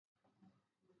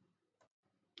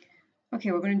Okay,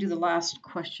 we're going to do the last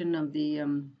question of the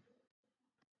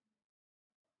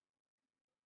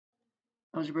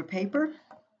algebra paper,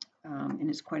 and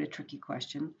it's quite a tricky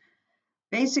question.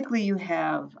 Basically, you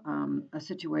have a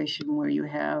situation where you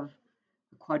have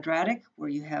a quadratic, where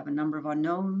you have a number of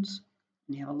unknowns,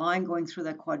 and you have a line going through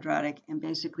that quadratic, and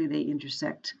basically they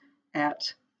intersect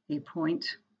at a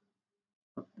point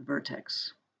of the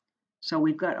vertex. So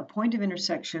we've got a point of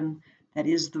intersection that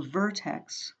is the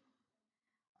vertex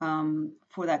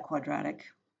for that quadratic.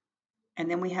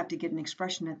 And then we have to get an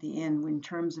expression at the end in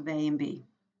terms of A and B.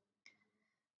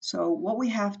 So what we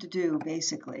have to do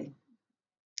basically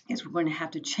is we're going to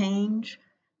have to change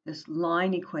this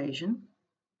line equation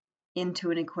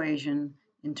into an equation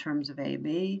in terms of A and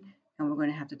B, and we're going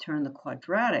to have to turn the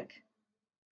quadratic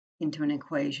into an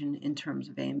equation in terms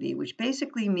of A and B, which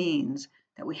basically means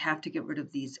that we have to get rid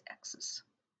of these x's.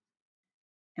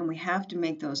 And we have to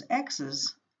make those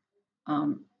x's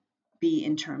be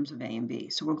in terms of A and B.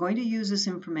 So we're going to use this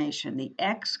information. The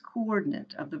x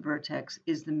coordinate of the vertex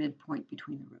is the midpoint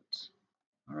between the roots.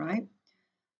 All right?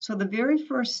 So the very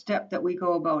first step that we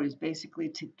go about is basically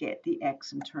to get the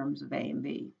x in terms of A and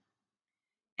B.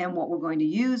 And what we're going to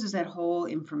use is that whole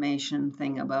information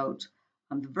thing about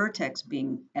the vertex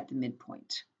being at the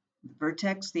midpoint. The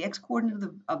vertex, the x coordinate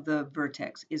of the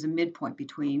vertex is a midpoint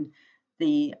between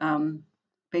the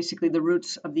basically the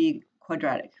roots of the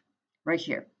quadratic right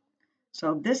here.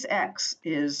 So this x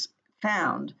is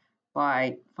found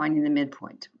by finding the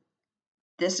midpoint.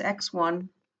 This x1,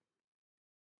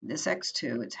 this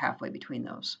x2, it's halfway between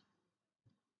those.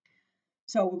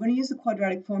 So we're going to use the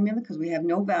quadratic formula because we have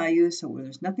no value, so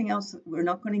there's nothing else. We're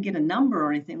not going to get a number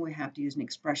or anything. We have to use an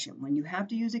expression. When you have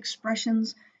to use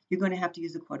expressions, you're going to have to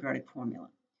use the quadratic formula.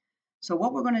 So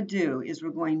what we're going to do is we're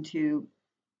going to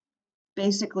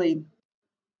basically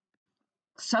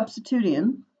substitute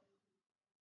in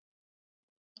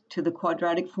to the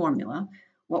quadratic formula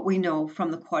what we know from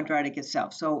the quadratic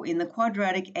itself. So in the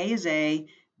quadratic, A is A,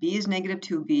 B is negative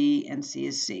 2B, and C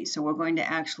is C. So we're going to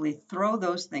actually throw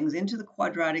those things into the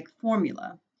quadratic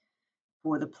formula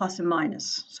for the plus and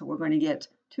minus. So we're going to get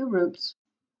two roots.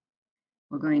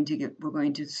 We're going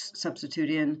to substitute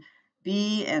in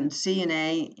B and C and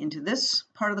A into this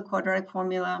part of the quadratic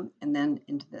formula, and then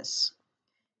into this.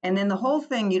 And then the whole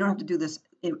thing, you don't have to do this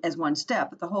as one step,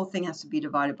 but the whole thing has to be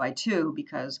divided by 2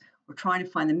 because we're trying to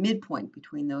find the midpoint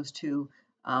between those two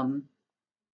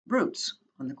roots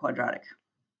on the quadratic.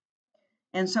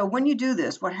 And so when you do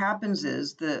this, what happens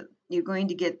is you're going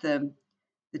to get the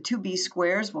 2b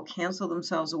squares will cancel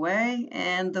themselves away,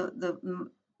 and the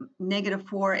negative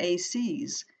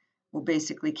 4ac's will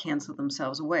basically cancel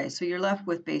themselves away. So you're left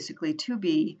with basically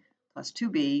 2b plus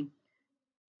 2b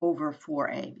over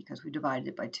 4a because we divided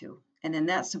it by 2. And then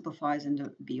that simplifies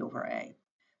into b over a.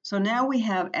 So now we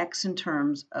have x in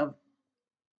terms of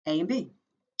a and b,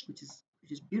 which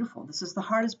is beautiful. This is the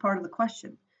hardest part of the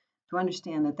question, to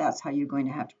understand that that's how you're going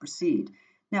to have to proceed.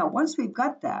 Now, once we've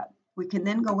got that, we can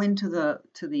then go into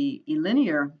the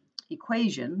linear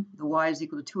equation, the y is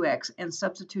equal to 2x, and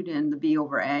substitute in the b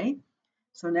over a.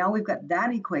 So now we've got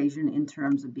that equation in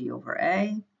terms of b over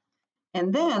a.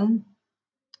 And then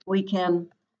we can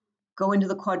go into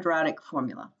the quadratic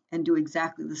formula and do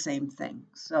exactly the same thing.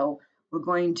 So we're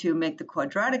going to make the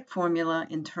quadratic formula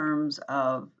in terms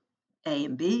of a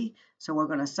and b. So we're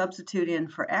going to substitute in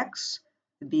for x,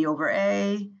 the b over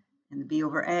a, and the b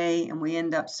over a, and we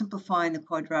end up simplifying the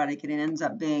quadratic, and it ends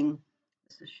up being,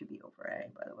 this should be over a,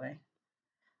 by the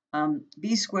way,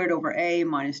 b squared over a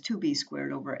minus 2b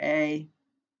squared over a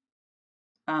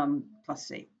plus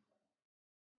c.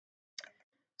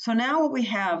 So now what we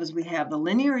have is we have the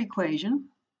linear equation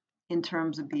in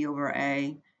terms of b over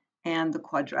a and the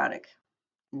quadratic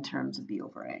in terms of b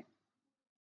over a.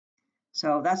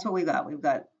 So that's what we got. We've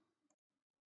got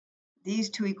these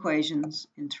two equations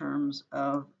in terms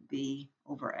of b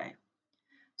over a.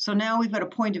 So now we've got a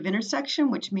point of intersection,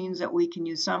 which means that we can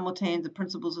use the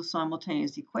principles of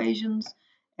simultaneous equations,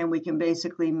 and we can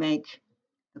basically make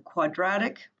the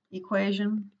quadratic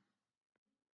equation,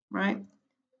 right,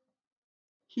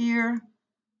 here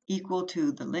equal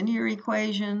to the linear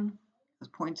equation. The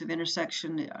points of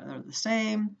intersection are the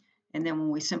same, and then when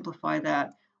we simplify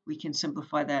that, we can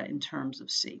simplify that in terms of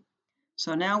c.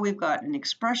 So now we've got an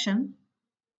expression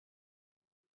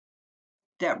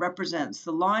that represents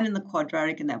the line in the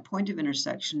quadratic and that point of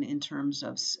intersection in terms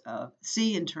of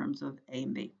c in terms of a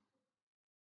and b.